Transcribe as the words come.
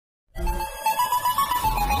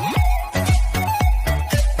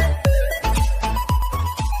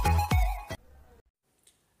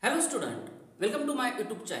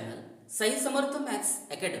YouTube channel Saisamarth Maths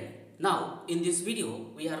Academy. Now in this video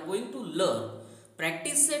we are going to learn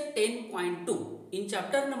Practice Set-10.2 in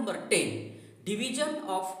chapter number 10 Division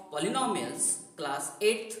of Polynomials class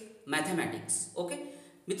 8th Mathematics. Okay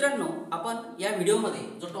मित्रांनो, आपण या व्हिडिओमध्ये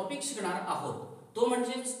जो topic शिकणार आहोत तो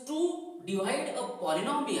म्हणजे to divide a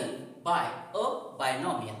polynomial bye अ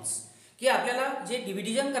बायनॉमियल्स. की आपल्याला जे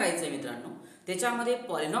डिव्हिजन करायचं आहे मित्रांनो, त्याच्यामध्ये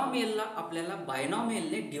पॉलिनॉमियलला आपल्याला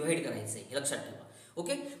बायनॉमियलने डिवाइड करायचं आहे, हे लक्षात ठेवा.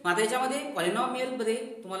 ओके, मग आता याच्यामध्ये पॉलिनॉमियलमध्ये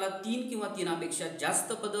तुम्हाला 3 किंवा 3पेक्षा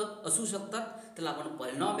जास्त पदं असू शकतात, त्याला आपण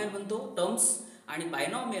पॉलिनॉमियल म्हणतो टर्म्स. आणि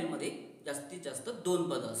बायनॉमियलमध्ये जास्तीत जास्त 2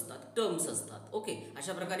 पदं असतात, टर्म्स असतात. ओके,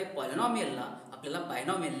 अशा प्रकारे पॉलिनॉमियलला आपल्याला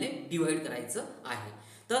बायनॉमियलने डिवाइड करायचं आहे.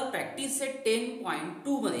 तर प्रॅक्टिस सेट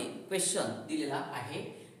 10.2 मध्ये क्वेश्चन दिलेला आहे,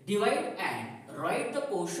 divide and write the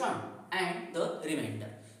quotient and the remainder.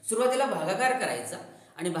 सुरुवातीला भागाकार करायचा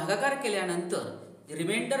आणि भागाकार केल्यानंतर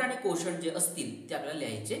रिमाइंडर आणि क्वोशंट जे असतील ते आपल्याला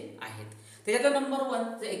लिहायचे आहेत. त्याच्यातलं नंबर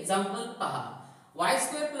 1 चे एक्झाम्पल पहा. y²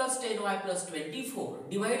 + 10y + 24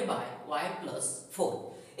 divide by y + 4.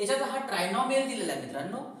 याच्यात हा ट्रायनॉमियल दिलेला आहे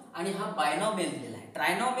मित्रांनो आणि हा बायनॉमियल दिलेला आहे.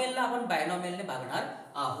 ट्रायनॉमियलला आपण बायनॉमियलने भागणार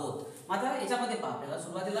आहोत. आता याच्यामध्ये पहा, आपल्याला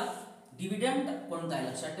सुरुवातीला डिव्हिडंड कोणता आहे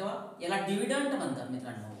लक्षात ठेवा. याला डिव्हिडंड म्हणतात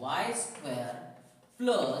मित्रांनो. y² +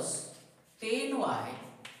 10y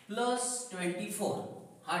 + 24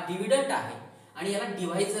 हा डिव्हिडंड आहे आणि याला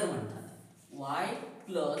डिवायझर म्हणतात. y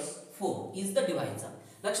 + 4 is the divisor.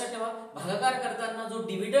 लक्षात ठेवा, भागाकार करताना जो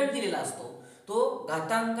डिव्हिडंड दिलेला असतो तो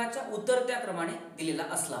घातांकाच्या उतरत्या क्रमाने दिलेला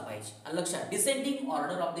असला पाहिजे. लक्षात, descending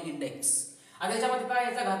order of the index. आता याच्यामध्ये काय,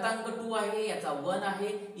 याचा घातांक 2 आहे, याचा 1 आहे,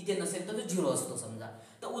 इथे नसेल तर तो 0 असतो समजा.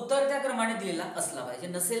 तर उतरत्या क्रमाने दिलेला असला पाहिजे,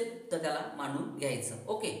 नसेल तर त्याला मानून घ्यायचं.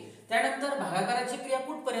 ओके, त्यानंतर भागाकाराची क्रिया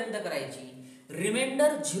कुठपर्यंत करायची,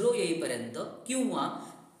 रिमाइंडर 0 येईपर्यंत किंवा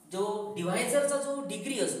जो डिवायझरचा जो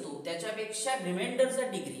डिग्री असतो त्याच्यापेक्षा रिमाइंडरचा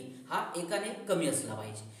डिग्री हा एकाने कमी असला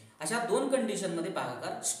पाहिजे. अशा 2 कंडिशन मध्ये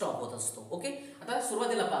भागाकार स्टॉप होत असतो. ओके, आता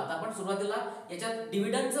सुरुवातीला पाहता आपण. सुरुवातीला याच्यात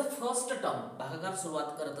डिव्हिडंडचं फर्स्ट टर्म भागाकार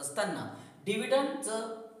सुरुवात करत असताना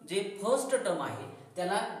डिव्हिडंडचं जे फर्स्ट टर्म आहे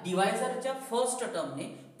त्याला डिवायझरच्या फर्स्ट टर्मने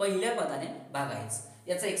पहिल्या पदाने भागायचं.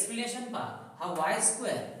 याचं एक्सप्लेनेशन पहा. हा y²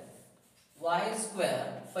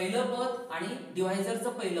 पहिलं पद आणि डिवायझरचं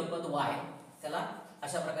पहिलं पद y, त्याला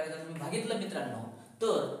अशा प्रकारे जर तुम्ही भागितलं मित्रांनो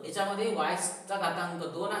तर याच्यामध्ये y चा घातांक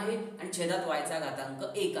 2 आहे आणि छेदात y चा घातांक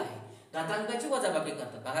 1 आहे. घातांकाची वजाबाकी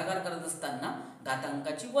करतात, भागाकार करत असताना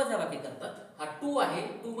घातांकाची वजाबाकी करतात. हा 2 आहे,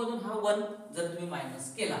 2 मधून हा 1 जर तुम्ही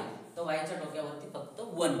मायनस केला तर y च्या डोक्यावरती फक्त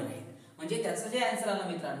 1 राहील. म्हणजे त्याचं जे आन्सर आलं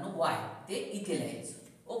मित्रांनो y, ते इथे लिहायचं.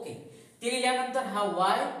 ओके, ते लिहिल्यानंतर हा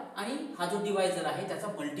y आणि हा जो डिवायझर आहे त्याचा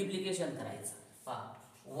मल्टिप्लिकेशन करायचं. पहा,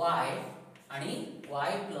 y आणि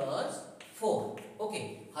y + 4. ओके,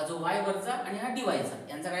 हा जो y वरचा आणि हा डिवायझर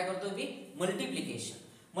यांचा काय करतो मी मल्टिप्लिकेशन.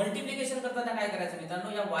 मल्टिप्लिकेशन करताना काय करायचं मित्रांनो,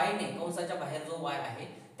 या y ने कंसाच्या बाहेर जो y आहे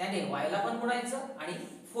त्याने y ला पण गुणायचं आणि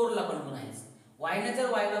 4 ला पण गुणायचं. y ने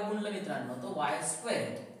जर y ला गुणलं मित्रांनो तर y²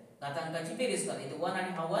 येतो, घातांकाची बेरीज करायची. 1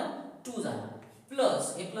 आणि हा 1 2 झाला,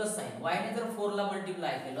 प्लस हे प्लस साइन. y ने जर 4 ला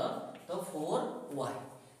मल्टिप्लाय केलं तर 4y,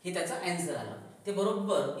 हे त्याचा आन्सर आला. ते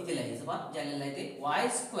बरोबर इथे लिहायचं. पहा, ज्याला आहे ते y²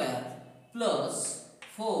 +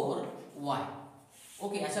 4y.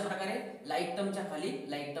 ओके, अशा प्रकारे लाईक टर्मच्या खाली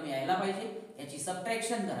लाईक टर्म यायला पाहिजे. याची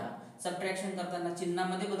सबट्रॅक्शन करा. सबट्रॅक्शन करताना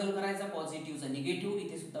चिन्हामध्ये बदल करायचा. पॉझिटिव्हचं निगेटिव्ह,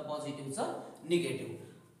 इथे सुद्धा पॉझिटिव्हचं निगेटिव्ह.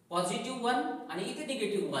 पॉझिटिव्ह 1 आणि इथे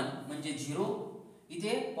निगेटिव्ह 1 म्हणजे 0.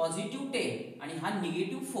 इथे पॉझिटिव्ह 10 आणि हा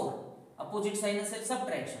निगेटिव्ह 4. अपोजिट साइन असेल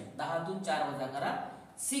सबट्रॅक्शन. 10 तून 4 वजा करा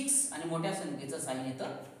 6 आणि मोठ्या संख्येचं साइन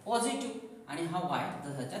येतं पॉझिटिव्ह आणि हा y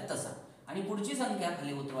जसाच्या तसा. आणि पुढची संख्या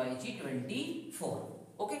खाली उतरवायची 24.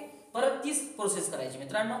 ओके, परत तीच प्रोसेस करायची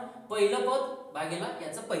मित्रांनो. पहिलं पद भागेला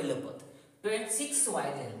याचं पहिलं पद 6y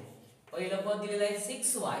दिलेलं आहे. पहिलं पद दिलेलं आहे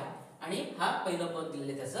 6y आणि हा पहिलं पद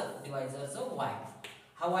दिलेलं आहे त्याचं डिवायझरचं y.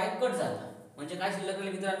 हा y कट झाला म्हणजे काय शिल्लक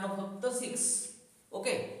राहिलं मित्रांनो, फक्त 6.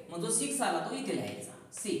 ओके, मग जो 6 आला तो इथे लिहायचा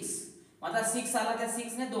 6. आता 6 आला, त्या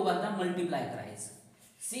 6 ने दोघांना मल्टिप्लाय करायचं.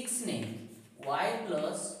 6 ने y +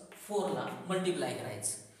 4 ला मल्टिप्लाय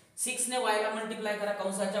करायचं. 6 ने y ला मल्टिप्लाय करा,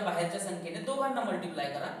 कंसाच्या बाहेरच्या संख्येने दोघांना मल्टिप्लाय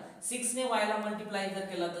करा. 6 ने y ला मल्टिप्लाय जर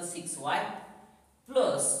केला तर 6y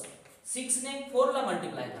प्लस 6 ने 4 ला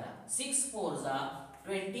मल्टिप्लाय करा. 6 4 जा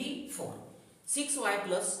 24. 6y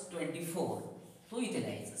 + 24 तो इथे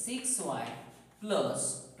लिहायचा. 6y +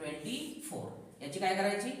 24 याची काय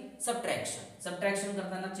करायची सबट्रॅक्शन. सबट्रॅक्शन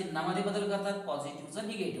करताना चिन्हामध्ये बदल करतात. पॉझिटिव्हचं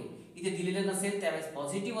निगेटिव्ह इथे दिलेलं नसेल त्यावेळेस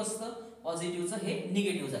पॉझिटिव्ह असतं, पॉझिटिव्हचं हे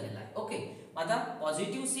निगेटिव्ह झालेलं आहे. ओके, आता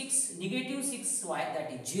positive 6 negative 6y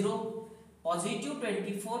that is 0. Positive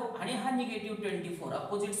 24 आणि हा निगेटिव्ह 24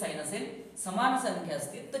 अपोजिट साइन असेल, समान संख्या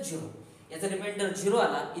असतील तर 0. याचा रिमाइंडर 0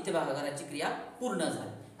 आला, इथे भागाकाराची क्रिया पूर्ण झाली.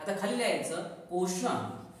 आता खाली लिहायचं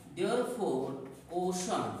कोशंट. देअरफॉर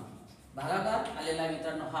कोशंट भागाकार आलेला आहे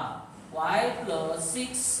मित्रांनो हा y +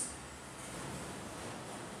 6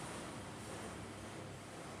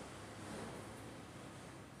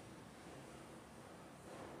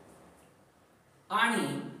 आणि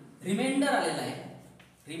रिमाइंडर आलेला आहे.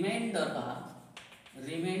 रिमाइंडर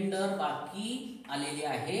बाकी आलेली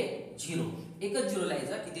आहे 0. एकच 0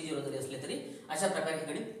 लिहायचा, किती 0 जरी असले तरी. अशा प्रकारे हे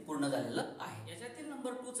गणित पूर्ण झालेलं आहे. याच्यातील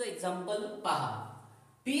नंबर 2 चं एक्झाम्पल पहा.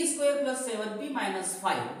 p² + 7p -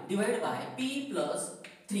 5 divide by p +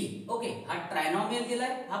 3. Okay, हा ट्रायनॉमियल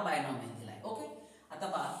दिलाय, हा बायनॉमियल दिलाय. ओके, आता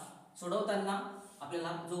पहा सोडवताना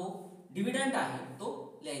आपल्याला जो डिव्हिडंड आहे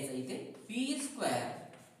तो लिहायचा इथे p²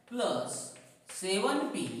 +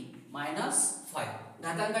 7p - 5.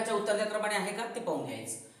 घातांकाच्या उत्तराक्रमाने आहे का ते पाहून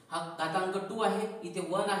घ्यायचं. हा घातांक 2 आहे, इथे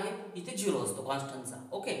 1 आहे, इथे 0 असतो कॉन्स्टंटचा.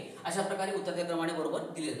 ओके, अशा प्रकारे उत्तराक्रमाने बरोबर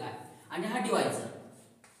दिलेला आहे. आणि हा डिवायझर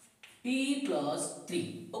p +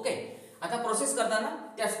 3. ओके, आता प्रोसेस करताना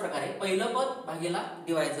त्याच प्रकारे पहिलं पद भागेला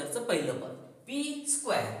डिवायझरचं पहिलं पद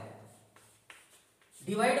p²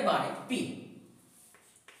 divide by p.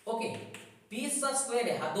 Okay, p चा स्क्वेअर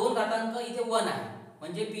आहे, हा 2 घातांक इथे 1 आहे,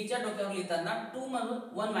 म्हणजे p च्या डोक्यावर लिहिताना 2 मधून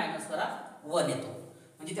 1 मायनस करा, 1 येतो,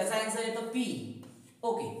 म्हणजे त्याचा आन्सर येतो p.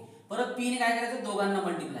 ओके, परत p ने काय करायचं, दोघांना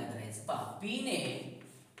मल्टिप्लाय करायचं. पहा p ने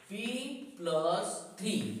p +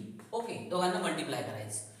 3. ओके, दोघांना मल्टिप्लाय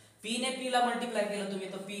करायचं. p ने p ला मल्टिप्लाय केलं तुम्ही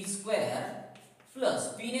तर p² प्लस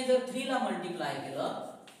p ने जर 3 ला मल्टिप्लाय केलं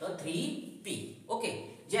तर 3p. ओके,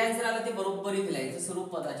 जे आन्सर आलं ते बरोबर इथे लिहायचं. सर्व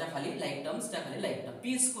पदाच्या खाली लाईक टर्म्सच्या खाली like term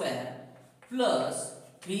p² +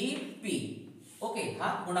 3p. Okay,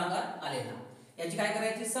 हा गुणाकार आलेला. याची काय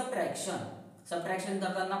करायची, सबट्रॅक्शन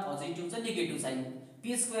करताना पॉझिटिव्हचं निगेटिव्ह साइन.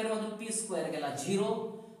 p² मधून p² गेला 0,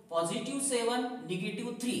 पॉझिटिव्ह 7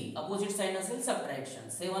 निगेटिव्ह 3 अपोजिट साइन असेल सबट्रॅक्शन.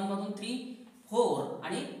 7 मधून 3 4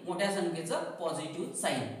 आणि मोठ्या संख्येचं पॉझिटिव्ह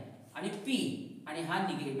साइन आणि p आणि हा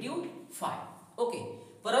निगेटिव्ह 5. ओके,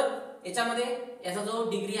 परत याच्यामध्ये याचा जो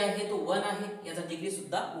डिग्री आहे तो 1 आहे, याचा डिग्री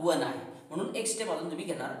सुद्धा 1 आहे, म्हणून एक स्टेप अजून तुम्ही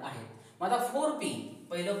घेणार आहे. मग आता 4p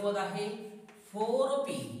पहिलं पद आहे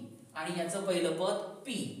 4p आणि याचं पहिलं पद p.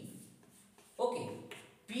 ओके,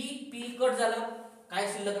 p कट झाला, काय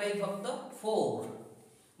शिल्लक राहील फक्त 4.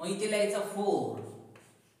 मग इथे लिहायचा 4.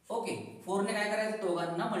 ओके, 4 ने काय करायचं,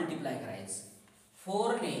 दोघांना मल्टिप्लाय करायचं.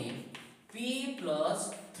 4 ने p +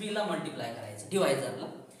 3 ला मल्टिप्लाय करायचं डिवायझरला.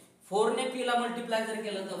 4 ने p ला मल्टिप्लाय जर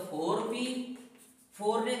केलं तर 4p,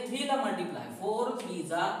 4 ने 3 ला मल्टिप्लाय, 4 3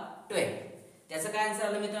 जा 12. त्याचं काय आन्सर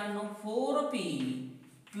आलं मित्रांनो, 4p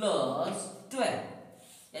 + 12.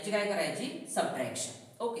 याची काय करायची, सबट्रॅक्शन.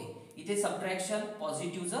 ओके, इथे सबट्रॅक्शन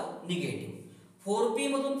पॉझिटिव्हचं निगेटिव्ह. 4p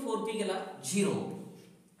मधून 4p गेला 0,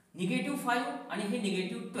 निगेटिव्ह 5 आणि हे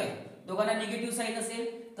निगेटिव्ह 12. दोघांना निगेटिव्ह साइन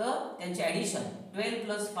असेल तर त्यांचे ऍडिशन 12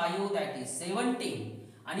 + 5 दॅट इज 17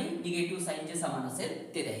 आणि निगेटिव्ह साइन जे समान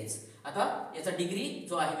असेल ते द्यायचं. आता याचा डिग्री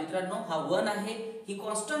जो आहे मित्रांनो हा 1 आहे. ही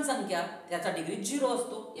कॉन्स्टंट संख्या, त्याचा डिग्री 0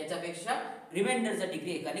 असतो, याच्यापेक्षा रिमाइंडरचा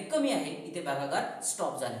डिग्री एकाने कमी आहे. इथे भागाकार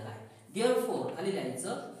स्टॉप झालेला आहे. देअरफॉर खाली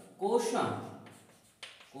लिहायचं कोशंट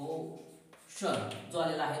जो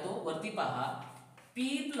आलेला आहे तो वरती पहा p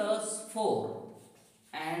 + 4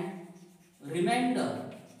 अँड रिमाइंडर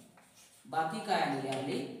बाकी काय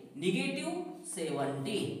आली negative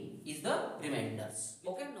 17 is the reminders.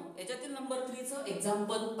 Okay no, याच्यातील number 3 चं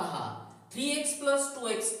एक्झाम्पल पहा. 3x +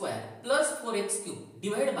 2x² + 4x³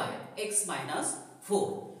 divide by x - 4.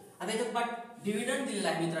 आता याच्यात पाठ डिव्हिडंड दिलेला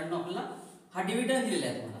आहे मित्रांनो आपल्याला. हा डिव्हिडंड दिलेला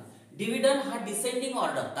आहे तुम्हाला. डिव्हिडंड हा डिसेंडिंग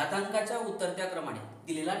ऑर्डर घातांकाच्या उतरत्या क्रमाने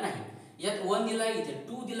दिलेला नाही. यात 1 दिलाय, इथे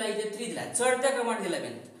 2 दिलाय, इथे 3 दिलाय, चढत्या क्रमाने दिलाय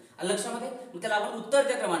मित्र. लक्षामध्ये मग त्याला आपण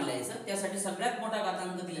उत्तरत्या क्रमाने लिहायचं. त्यासाठी सगळ्यात मोठा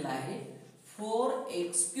घातांक दिलेला आहे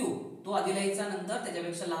 4x³. तो आधी लिहायचा, नंतर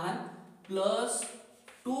त्याच्यापेक्षा लहान प्लस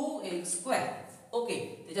 2x². ओके,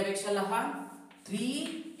 त्याच्यापेक्षा लहान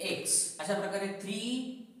 3x. अशा प्रकारे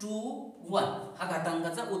 3 2 1 हा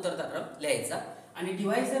घातांकाचा उतरता क्रम लिहायचा. आणि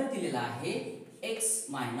डिवायझर दिलेला आहे x -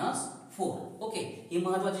 4. ओके, ही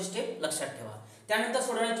महत्त्वाची स्टेप लक्षात ठेवा. त्यानंतर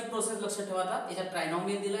सोडवण्याची प्रोसेस लक्षात ठेवा. आता याच्यात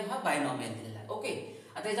ट्रायनॉमियल दिलाय, हा बायनॉमियल दिलेला आहे. ओके,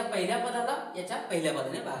 आता याच्या पहिल्या पदाला याच्या पहिल्या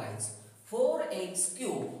पदाने भागायचं.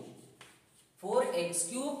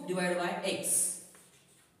 4x³ divide by x.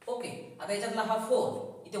 Okay, आता याच्यातला हा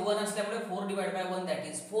 4 इथे 1 असल्यामुळे 4 डिवाइड बाय 1 दॅट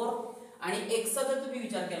इज 4. आणि x चा जर तुम्ही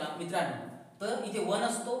विचार केला मित्रांनो तर इथे 1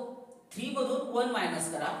 असतो, 3 मधून 1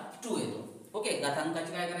 मायनस करा 2 येतो. ओके,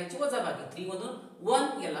 घातांकाची काय करायची, वजाबाकी. 3 मधून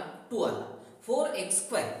 1 गेला 2 आला.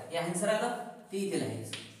 4x² हे आन्सर आलं, ते इथे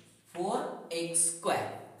लिहायचं 4x².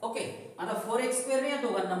 ओके, आता 4x² ने या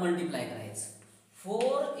दोघांना मल्टिप्लाय करायचं.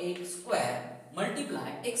 4x²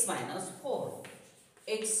 multiply x minus 4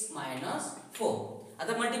 x minus 4.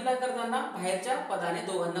 आता मल्टिप्लाय करताना बाहेरच्या पदाने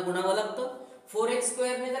दोघांना गुणावं लागतं.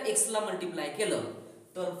 4x² ने जर x ला मल्टिप्लाय केलं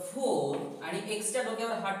तर 4 आणि x च्या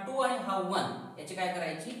डोक्यावर हा 2 आणि हा 1 याची काय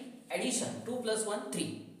करायची ऍडिशन. 2 + 1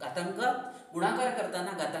 3. घातांक गुणाकार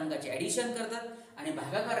करताना घातांकाची ऍडिशन करतात आणि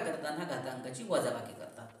भागाकार करताना घातांकाची वजाबाकी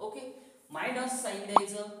करतात. ओके, मायनस साइन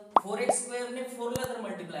द्यायचं. 4x² ने 4 ला जर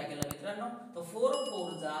मल्टिप्लाय केलं मित्रांनो तर 4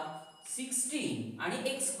 4 जा 16 आणि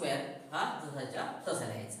x² हा जसाच्या तसा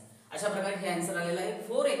लिहायचा. अशा प्रकारे हे आन्सर आलेला आहे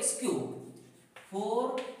 4x³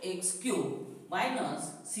 मायनस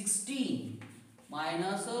 16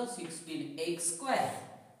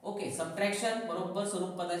 ओके, सबट्रॅक्शन बरोबर स्वरूप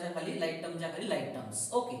पदाच्या खाली लाईक टर्मच्या खाली लाईक टर्म्स.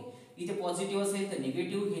 ओके, इथे पॉझिटिव्ह असेल तर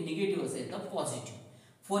निगेटिव्ह, हे निगेटिव्ह असेल तर पॉझिटिव्ह.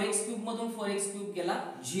 4x³ मधून 4x³ गेला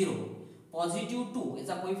 0. पॉझिटिव्ह 2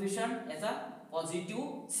 याचा कोएफिशियंट याचा पॉझिटिव्ह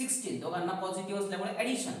 16, दोघांना पॉझिटिव्ह असल्यामुळे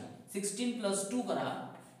ऍडिशन. 16 + 2 करा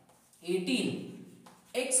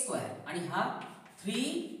 18x² आणि हा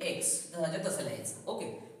 3x जसाच्या तसं लिहायचं. ओके,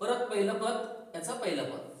 परत पहिलं पद याचं पहिलं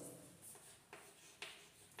पद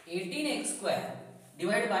 18x²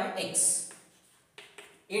 डिवाइड बाय x.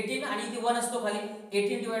 18 आणि इथे 1 असतो खाली.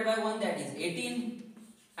 18 डिवाइड बाय 1 दॅट इज 18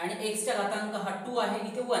 आणि x च्या घातांक हा 2 आहे,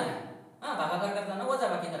 इथे 1 आहे. भागाकार करताना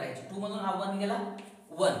वजाबाकी करायची. 2 मधून हा 1 गेला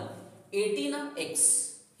 1. 18x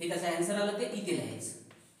हे त्याचा आन्सर आलं ते इथे लिहायचं.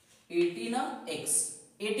 18x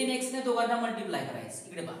 18x ने दोघांना मल्टिप्लाय करायचं.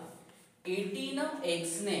 इकडे पहा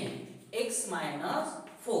 18x ने x मायनस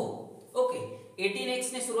 4. ओके,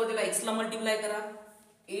 18x ने सुरुवातीला x ला मल्टिप्लाय करा.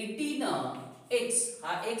 18x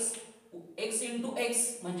हा x इंटू x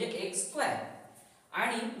म्हणजे x²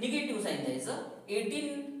 आणि निगेटिव्ह साइन द्यायचं.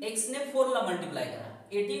 18x ने 4 ला मल्टिप्लाय करा.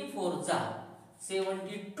 18 4 जा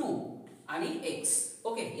 72 आणि x.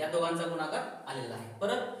 ओके, या दोघांचा गुणाकार आलेला आहे.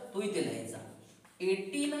 परत तो इथे लिहायचा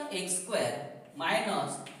 18x²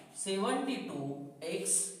 मायनस 72x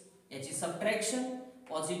याची subtraction.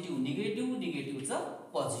 Positive negative, निगेटिव्हचं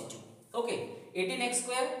positive. Okay,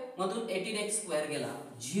 18x² मधून 18x² गेला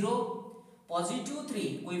 0. पॉझिटिव्ह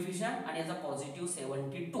 3 कोएफिशियंट आणि याचा पॉझिटिव्ह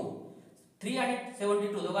 72. 3 आणि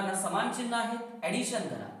 72 दोघांना समान चिन्ह आहे, ऍडिशन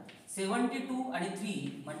करा. 72 आणि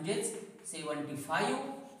 3 म्हणजेच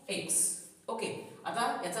 75x. ओके,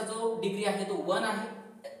 आता याचा जो डिग्री आहे तो 1 आहे,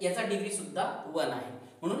 याचा डिग्री सुद्धा 1 आहे,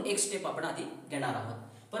 म्हणून एक स्टेप आपण आधी घेणार आहोत.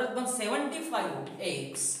 परत मग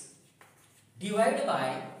 75x डिवाइड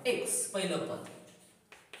बाय x पहिलं पद.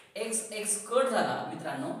 x कट झाला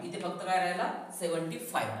मित्रांनो, इथे फक्त काय राहिला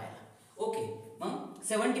 75 राहिला. ओके, मग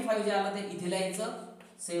 75 जे आलं ते इथे लिहायचं.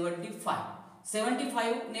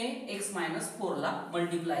 75 ने x मायनस 4 ला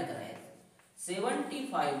मल्टिप्लाय करायचं.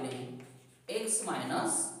 75 ने x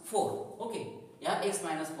मायनस 4. ओके, या x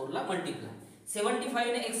मायनस 4 ला मल्टिप्लाय.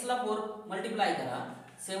 75 ने x ला 4 मल्टिप्लाय करा.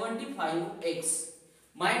 75x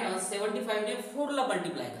मायनस 75 ने 4 ला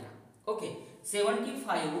मल्टिप्लाय करा. ओके,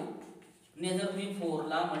 75 ने जर तुम्ही 4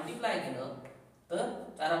 ला मल्टिप्लाय केलं तर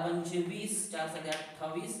 4 पंचे 20, 4 साते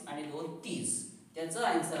 28 आणि 2 30. त्याचं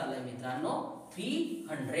आन्सर आलंय मित्रांनो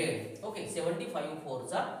 300. ओके, 75 4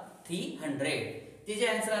 चा 300. ते जे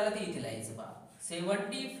आन्सर आलं ते इथे लिहायचं पहा.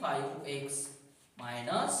 75x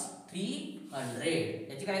मायनस 300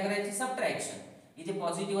 याची काय करायची सबट्रॅक्शन. इथे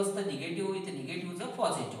पॉझिटिव्ह असतं निगेटिव्ह, इथे निगेटिव्हचं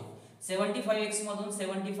पॉझिटिव्ह. 75x मधून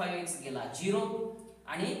 75x गेला 0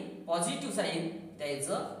 आणि पॉझिटिव्ह साइन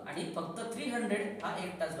द्यायचं आणि फक्त 300 हा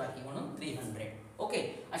एकटाच बाकी म्हणून 300. ओके,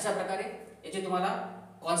 अशा प्रकारे याची तुम्हाला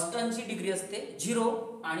कॉन्स्टंटची डिग्री असते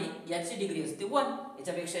 0 आणि याची डिग्री असते 1.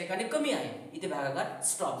 याच्यापेक्षा एकाने कमी आहे, इथे भागाकार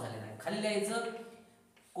स्टॉप झालेला आहे. खाली लिहायचं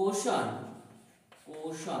कोशंट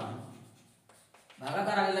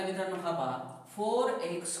भागाकार आलेला मित्रांनो हा पहा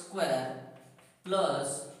 4x²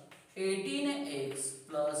 plus 18x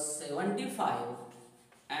plus 75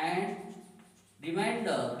 and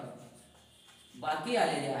reminder बाकी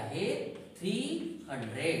आलेले आहे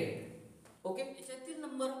 300. ओके, याच्यातील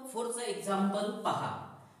नंबर 4 चा एक्झाम्पल पहा.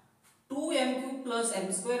 2m³ plus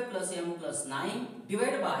m² plus m plus 9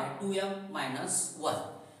 divide by 2m minus 1.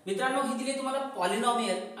 मित्रांनो ही दिली तुम्हाला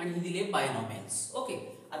पॉलिनॉमियल आणि ही दिली बायनॉमियल्स. ओके,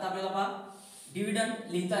 आता आपल्याला पहा डिव्हिडंड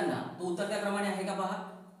लिहिताना तो उतरत्या क्रमाने आहे का पहा.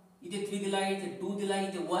 इथे 3 दिला आहे, इथे 2 दिला आहे,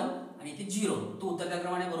 इथे 1 आणि इथे 0. तो उतरत्या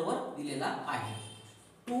क्रमाने बरोबर दिलेला आहे.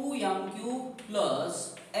 2m³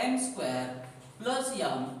 plus m² plus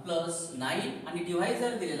m plus 9 आणि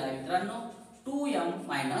डिव्हायझर दिलेला आहे मित्रांनो 2m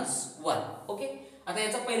मायनस 1. ओके, आता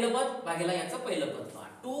याचं पहिलं पद भागिले याचं पहिलं पद पहा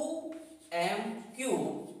 2m³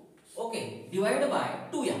 okay divide by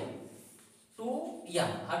 2m.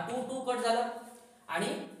 2m हा 2 कट झाला आणि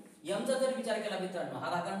m चा जर विचार केला मित्रांनो हा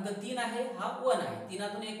घातांक 3 आहे, हा 1 आहे. 3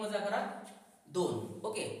 तून 1 वजा करा 2.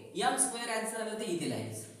 ओके, m² आन्सर आलं ते इथे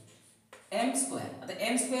लिहायचं एम स्क्वेअर. आता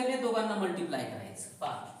एम स्क्वेअर ने दोघांना मल्टिप्लाय करायचं.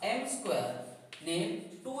 पहा एम स्क्वेअर ने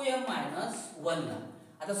 2m मायनस 1 ला.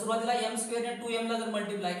 आता सुरुवातीला एम स्क्वेअर ने 2m ला जर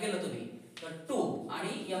मल्टिप्लाय केलं तुम्ही तर 2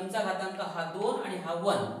 आणि m चा घातांक हा 2 आणि हा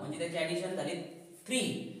 1 म्हणजे त्याची ऍडिशन झाली 3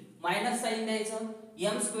 मायनस साइन द्यायचं.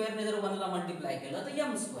 m स्क्वेअर ने जर 1 ला मल्टिप्लाय केलं तर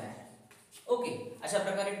m स्क्वेअर. ओके, अशा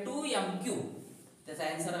प्रकारे 2m क्यूब त्याचा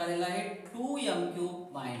आन्सर आलेला आहे 2m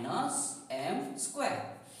cube minus m square.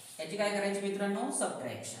 याची काय करायची मित्रांनो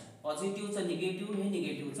सबट्रॅक्शन. पॉझिटिव्हचं निगेटिव्ह हे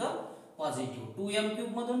निगेटिव्हचं पॉझिटिव्ह. 2m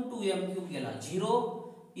क्यूब मधून 2m क्यूब गेला 0.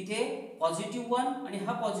 इथे पॉझिटिव्ह 1 आणि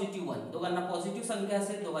हा पॉझिटिव्ह 1 दोघांना पॉझिटिव्ह संख्या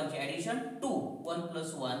असेल दोघांची ऍडिशन 2 1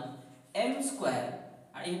 + 1 m स्क्वेअर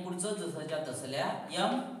आणि पुढचं जसंच्या तसल्या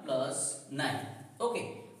m + 9. ओके,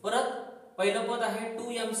 परत पहिलं पद आहे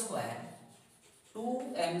 2m square.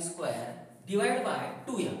 2m square divide by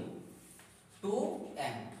 2m.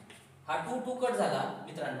 2m हा 2 2 कट झाला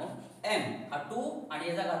मित्रांनो. m हा 2 आणि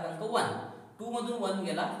याचा घातांक 1. 2 मधून 1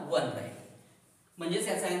 गेला 1 राहील. म्हणजे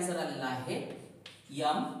याचा आन्सर आलेला आहे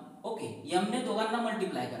m. ओके, m ने दोघांना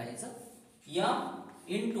मल्टिप्लाय करायचं. m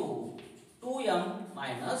 * 2m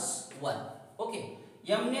 - 1. ओके,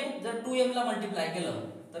 m ने जर 2m ला मल्टिप्लाय केलं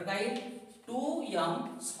तर काय येईल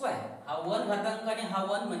 2m स्क्वेअर. हा 1 घातांक आणि हा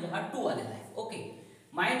 1 म्हणजे हा 2 आलेला आहे. ओके,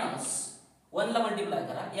 मायनस 1 ला मल्टिप्लाय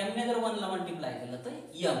करा. m ने जर 1 ला मल्टिप्लाय केलं तर m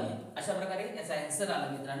येईल. अशा प्रकारे याचा आन्सर आला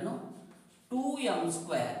मित्रांनो 2m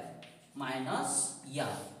स्क्वेअर मायनस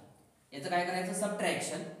m. याचं काय करायचं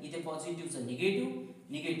सबट्रॅक्शन. इथे पॉझिटिव्हचं negative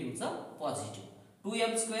निगेटिव्हचं positive.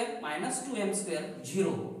 2m square minus 2m square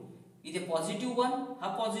 0. इथे पॉझिटिव्ह 1 हा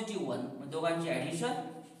पॉझिटिव्ह 1 म्हणजे दोघांची ऍडिशन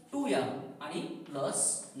 2m आणि प्लस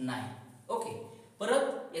 9. ओके,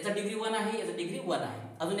 परत याचा डिग्री 1 आहे याचा डिग्री 1 आहे.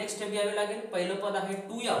 अजून एक स्टेप घ्यावी लागेल. पहिलं पद आहे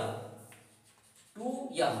 2m.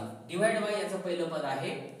 2m डिवाइड बाय याचं पहिलं पद आहे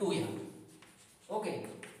 2m. ओके,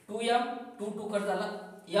 2m 2 2 कट झाला.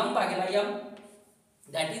 m भागिला m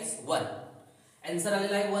that is 1. Answer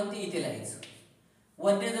आलेला आहे 1. ते इथे लिहायचं.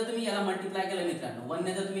 1 ने जर तुम्ही याला मल्टिप्लाय केलं मित्रांनो 1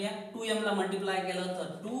 ने जर तुम्ही या 2m ला मल्टिप्लाय केलं तर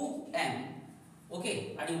 2m. ओके,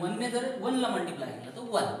 आणि 1 ने जर 1 ला मल्टिप्लाय केलं तर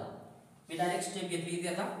 1. मी डायरेक्ट स्टेप घेतली. इथे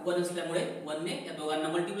आता 1 असल्यामुळे 1 ने या दोघांना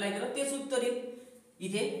मल्टिप्लाय केलं तेच उत्तर येईल.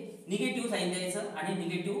 इथे निगेटिव्ह साइन द्यायचं आणि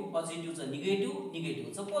निगेटिव्ह पॉझिटिव्हचं निगेटिव्ह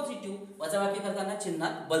निगेटिव्हचं पॉझिटिव्ह. वजाबाकी करताना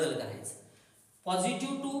चिन्हात बदल करायचा.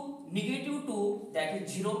 Positive 2 negative 2 that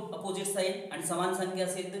is 0 opposite side आणि समान संख्या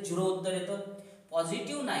असेल तर 0 उत्तर येतं.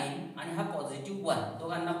 पॉझिटिव्ह 9 आणि हा पॉझिटिव्ह 1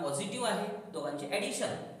 दोघांना पॉझिटिव्ह आहे दोघांची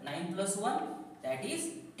ऍडिशन 9 + 1 दॅट इज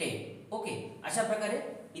 10. ओके, अशा प्रकारे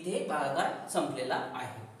इथे भागाकार संपलेला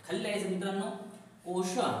आहे. खाली लिहायचं मित्रांनो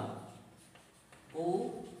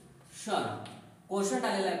कोशंट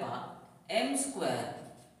आलेला आहे पहा m square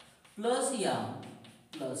plus m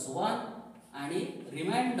plus 1 आणि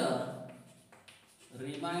रिमाइंडर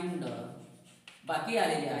बाकी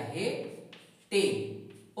आलेले आहे 10.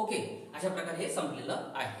 ओके, अशा प्रकारे हे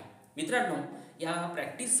संपलेलं आहे. मित्रांनो, या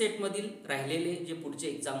प्रॅक्टिस सेटमधील राहिलेले जे पुढचे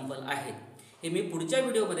एक्झाम्पल आहेत हे मी पुढच्या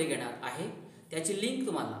व्हिडिओमध्ये घेणार आहे. त्याची लिंक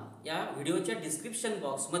तुम्हाला या व्हिडिओच्या डिस्क्रिप्शन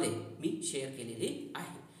बॉक्समध्ये मी शेअर केलेली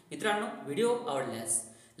आहे. मित्रांनो, व्हिडिओ आवडल्यास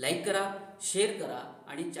लाईक करा, शेअर करा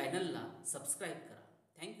आणि चॅनलला सबस्क्राईब करा.